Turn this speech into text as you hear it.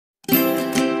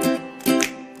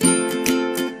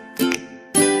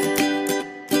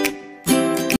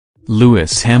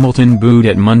Lewis Hamilton booed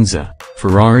at Monza.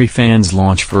 Ferrari fans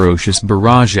launch ferocious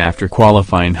barrage after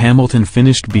qualifying. Hamilton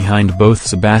finished behind both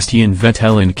Sebastian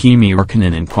Vettel and Kimi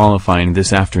Räikkönen in qualifying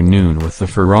this afternoon, with the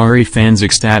Ferrari fans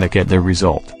ecstatic at the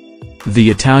result. The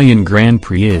Italian Grand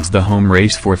Prix is the home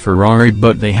race for Ferrari,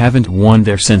 but they haven't won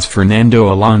there since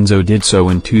Fernando Alonso did so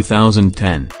in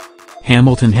 2010.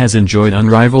 Hamilton has enjoyed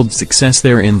unrivaled success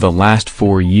there in the last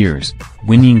 4 years,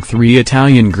 winning 3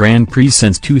 Italian Grand Prix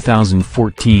since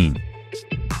 2014.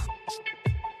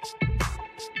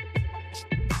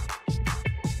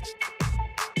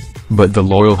 But the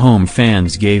loyal home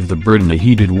fans gave the Briton a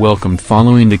heated welcome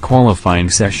following the qualifying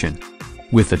session.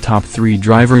 With the top 3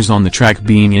 drivers on the track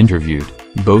being interviewed,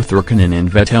 both Räikkönen and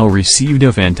Vettel received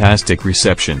a fantastic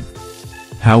reception.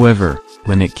 However,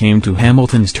 when it came to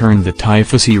Hamilton's turn, the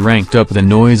Tifosi ranked up the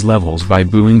noise levels by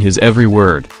booing his every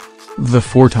word. The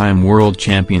 4-time world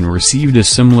champion received a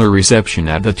similar reception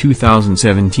at the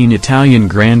 2017 Italian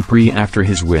Grand Prix after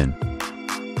his win.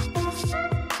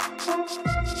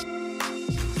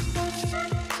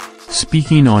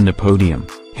 Speaking on the podium,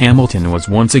 Hamilton was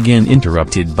once again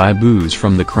interrupted by boos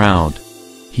from the crowd.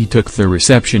 He took the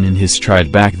reception in his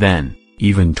stride back then,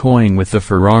 even toying with the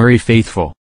Ferrari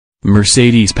faithful.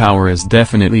 "Mercedes power is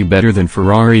definitely better than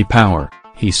Ferrari power,"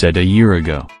 he said a year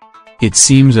ago. "It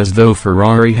seems as though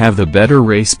Ferrari have the better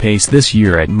race pace this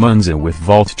year at Monza, with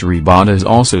Valtteri Bottas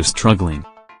also struggling."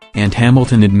 And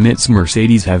Hamilton admits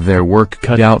Mercedes have their work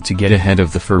cut out to get ahead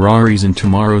of the Ferraris in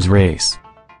tomorrow's race.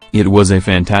 "It was a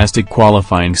fantastic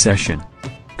qualifying session.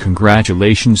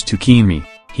 Congratulations to Kimi,"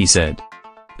 he said.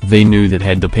 "They knew that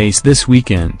had the pace this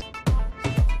weekend."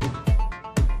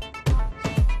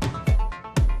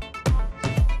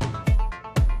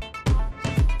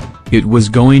 "It was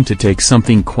going to take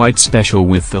something quite special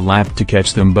with the lap to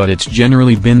catch them, but it's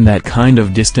generally been that kind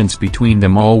of distance between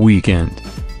them all weekend.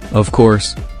 Of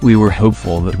course, we were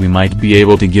hopeful that we might be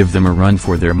able to give them a run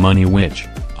for their money, which,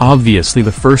 obviously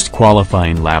the first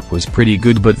qualifying lap was pretty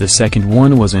good, but the second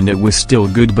one wasn't. It was still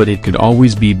good, but it could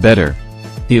always be better.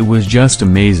 It was just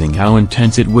amazing how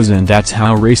intense it was, and that's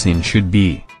how racing should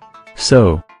be.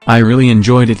 So, I really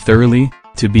enjoyed it thoroughly,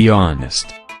 to be honest."